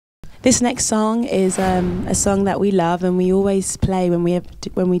This next song is a song that we love and we always play when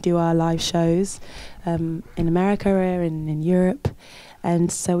we do our live shows in America and in Europe.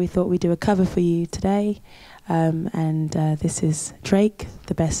 And so we thought we'd do a cover for you today. This is Drake,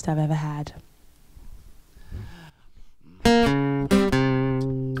 The Best I've Ever Had.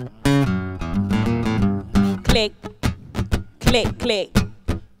 Click, click, click,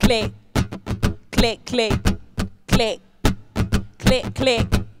 click, click, click, click, click, click,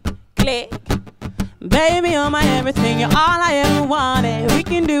 click. Baby, you're my everything, you're all I ever wanted. We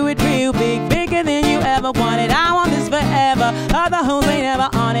can do it real big, bigger than you ever wanted. I want this forever, other hoes ain't ever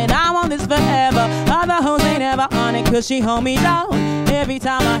on it. I want this forever, other hoes ain't ever on it. Cause she hold me down every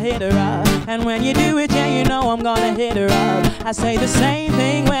time I hit her up. And when you do it, yeah, you know I'm gonna hit her up. I say the same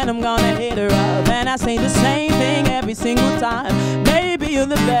thing when I'm gonna hit her up. And I say the same thing every single time. Baby, you're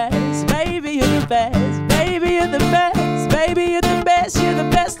the best, baby, you're the best. Baby, you're the best, baby, you're the best. You're the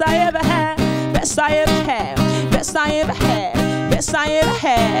best I ever had, best I ever had, best I ever had, best I ever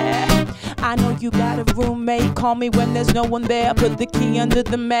had. I know you got a roommate, call me when there's no one there. Put the key under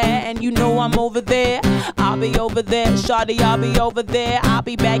the mat and you know I'm over there. I'll be over there, shawty, I'll be over there. I'll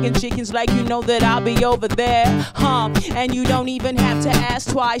be bagging chickens like you know that I'll be over there. And you don't even have to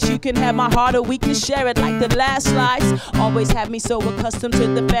ask twice. You can have my heart or we can share it like the last slice. Always have me so accustomed to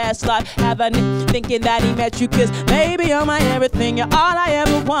the fast life. Have I thinking that he met you cause baby you're my everything, you're all I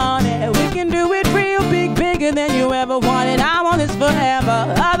ever wanted. We can do it real big, bigger than you ever wanted. I want this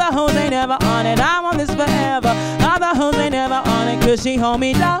forever, other hoes ain't ever on it. I want this forever, other hoes ain't never on it. Cause she hold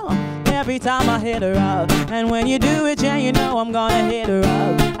me down every time I hit her up. And when you do it, yeah, you know I'm gonna hit her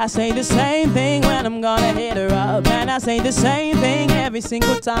up. I say the same thing when I'm gonna hit her up. And I say the same thing every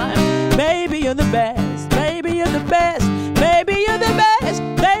single time. Baby, you're the best, baby, you're the best. Baby, you're the best,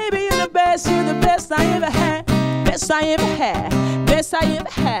 baby, you're the best. You're the best I ever had, best I ever had, best I ever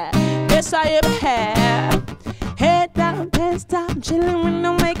had, best I ever had. Head down, pants down, chillin' with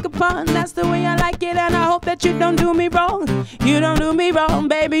no makeup on. That's the way I like it, and I hope that you don't do me wrong. You don't do me wrong,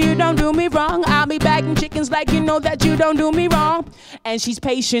 baby, you don't do me wrong. I'll be bagging chickens like you know that you don't do me wrong. And she's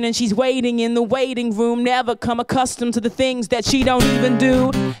patient and she's waiting in the waiting room. Never come accustomed to the things that she don't even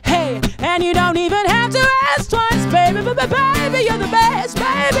do. Hey, and you don't even have to ask twice, baby. Baby, you're the best,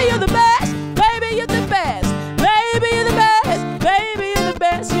 baby, you're the best, baby, you're the best, baby, you're the best, baby, you're the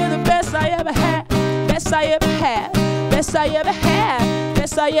best, you're the best I ever had. Best I ever had, best I ever had,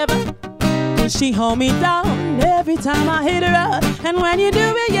 best I ever. Cause she hold me down every time I hit her up. And when you do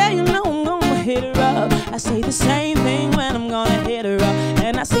it, yeah, you know I'm gonna hit her up. I say the same thing when I'm gonna hit her up.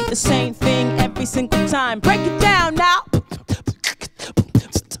 And I say the same thing every single time. Break it down now.